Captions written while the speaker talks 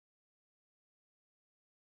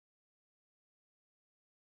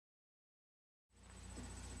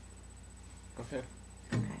Okay.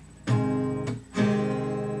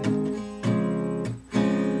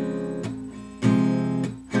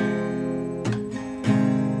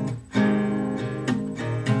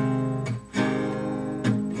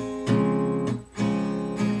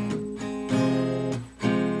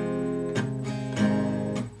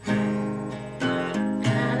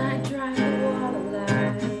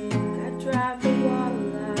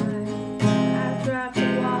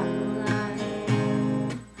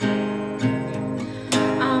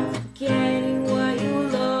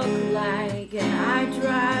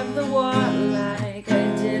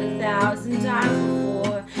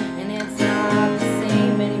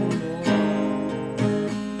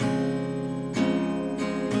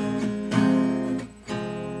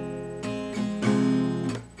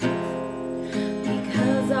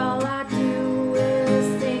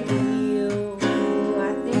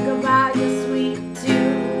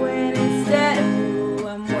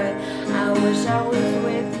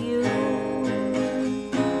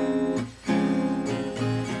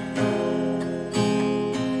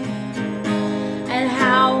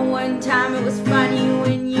 Time it was funny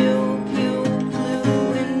when you flew,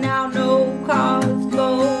 and now no cars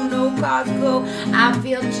go. I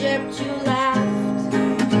feel gypped, you left.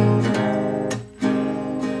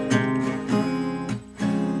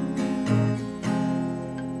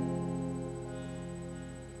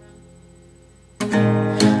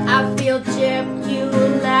 I feel gypped, you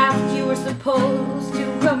left. You were supposed to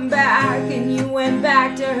come back, and you went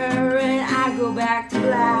back to her, and I go back to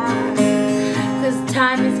black. 'Cause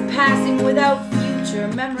time is passing without future,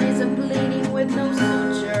 memories are bleeding with no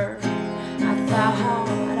suture. I thought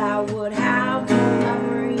I would have more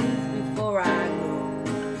memories before I go,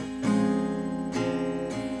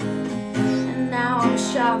 and now I'm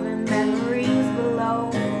shoving memories below,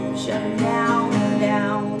 shoving down and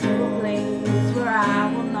down to a place where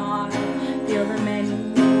I will not feel them anymore.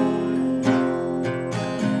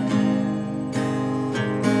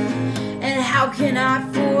 And how can I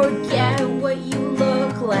forget what you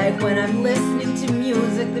look like when I'm listening to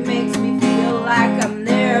music that makes me feel like I'm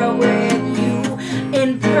there with you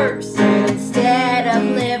in person, instead of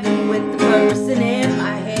living with the person in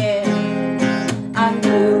my head. I'm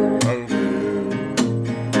glued.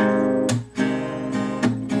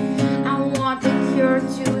 I want the cure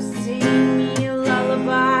to sing me a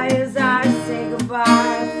lullaby as I say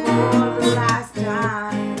goodbye for the last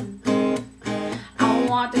time. I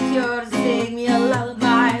want the cure to sing me a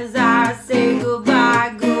lullaby as I say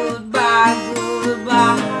goodbye, goodbye,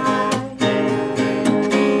 goodbye.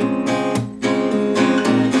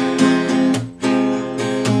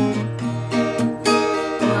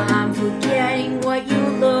 Well, I'm forgetting what you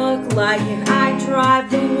look like, and I drive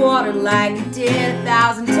the water like I did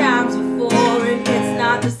 1,000 times before, and it's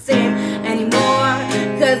not the same anymore.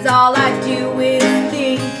 'Cause all I do is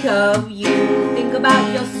think of you, think about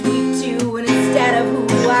your sweet too, and instead of who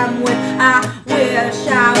I'm with, I wish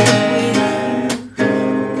I was with you.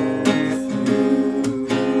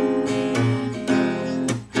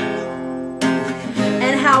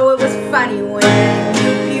 And how it was funny when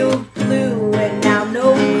you flew, and now no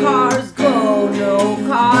cars go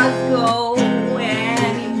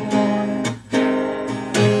anymore.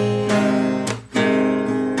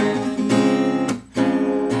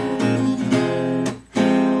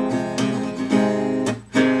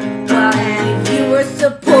 Well, and you were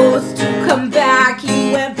supposed to come back,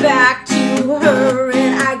 you went back to her,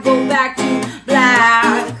 and I go back to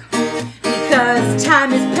black. Because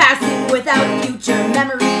time is passing without future,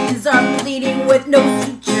 memories are bleeding with no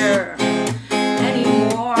suture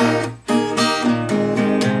anymore.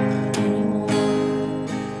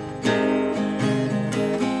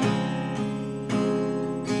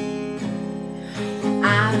 I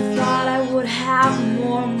thought I would have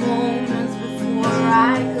more moments before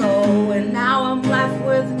I go, and now I'm left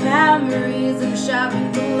with memories I'm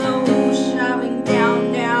shoving below, shoving down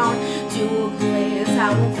to a place I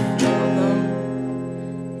won't feel them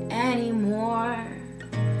anymore.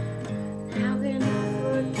 How can I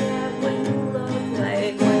forget what you look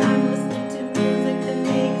like when I'm listening to music that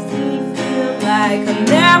makes me feel like I'm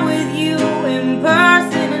there with you in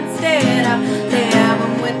person, instead of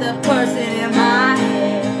living with the person in my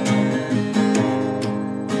head.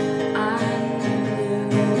 I'm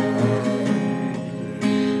glued.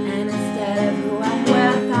 And instead of who I'm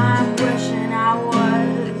with, I'm wishing I was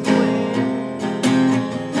with you.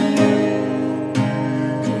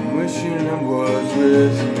 I'm wishing I was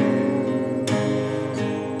with you.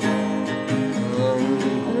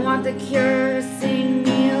 I want the cure to sing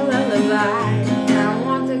me a lullaby. I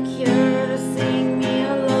want the cure to sing me a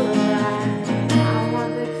lullaby. I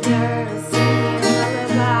want the cure to sing me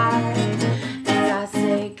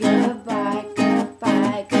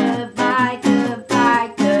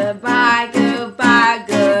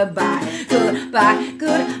by.